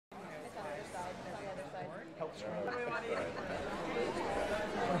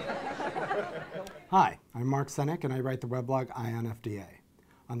Hi, I'm Mark Senek and I write the weblog Eye on FDA.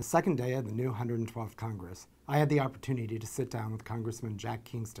 On the second day of the new 112th Congress, I had the opportunity to sit down with Congressman Jack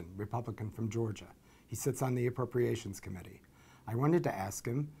Kingston, Republican from Georgia. He sits on the Appropriations Committee. I wanted to ask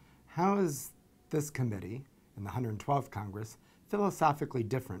him, how is this committee in the 112th Congress philosophically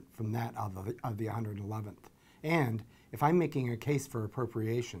different from that of the 111th? And if I'm making a case for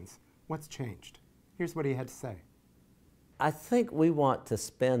appropriations, what's changed? Here's what he had to say. I think we want to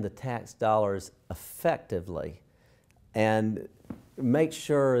spend the tax dollars effectively and make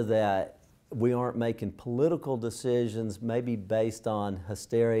sure that we aren't making political decisions maybe based on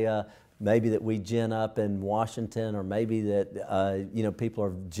hysteria, maybe that we gin up in Washington, or maybe that people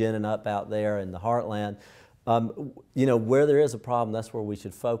are ginning up out there in the heartland. Where there is a problem, that's where we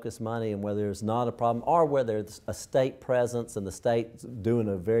should focus money, and where there's not a problem, or where there's a state presence and the state's doing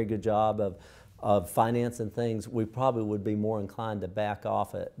a very good job of financing things, we probably would be more inclined to back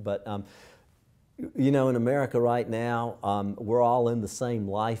off it. But in America right now, we're all in the same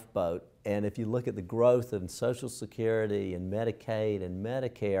lifeboat, and if you look at the growth in Social Security and Medicaid and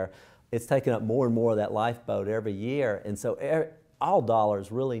Medicare, it's taking up more and more of that lifeboat every year, and so all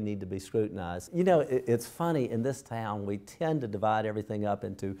dollars really need to be scrutinized. It's funny, in this town we tend to divide everything up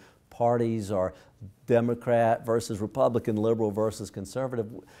into parties, or Democrat versus Republican, liberal versus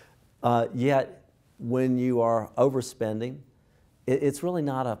conservative, yet when you are overspending, it's really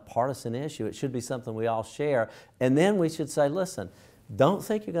not a partisan issue. It should be something we all share, and then we should say, listen, don't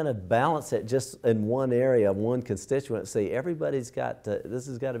think you're going to balance it just in one area, one constituency. Everybody's got to, this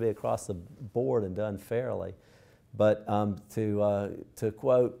has got to be across the board and done fairly. But to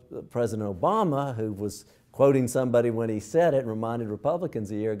quote President Obama, who was quoting somebody when he said it, and reminded Republicans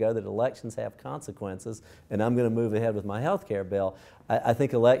a year ago that elections have consequences, and I'm going to move ahead with my health care bill. I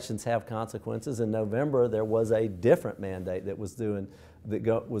think elections have consequences. In November, there was a different mandate that was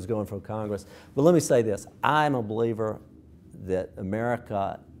going from Congress. But let me say this, I'm a believer that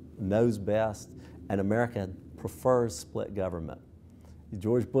America knows best, and America prefers split government.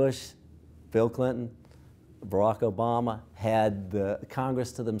 George Bush, Bill Clinton, Barack Obama had the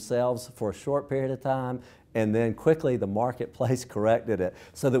Congress to themselves for a short period of time, and then quickly the marketplace corrected it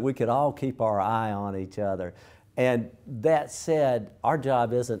so that we could all keep our eye on each other. And that said, our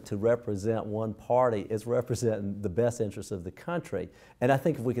job isn't to represent one party, it's representing the best interests of the country. And I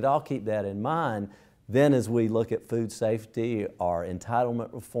think if we could all keep that in mind, then as we look at food safety, or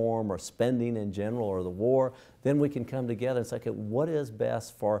entitlement reform, or spending in general, or the war, then we can come together and say, okay, what is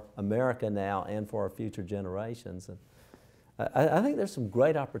best for America now and for our future generations? And I think there's some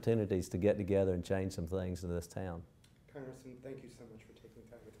great opportunities to get together and change some things in this town. Congressman, thank you so much.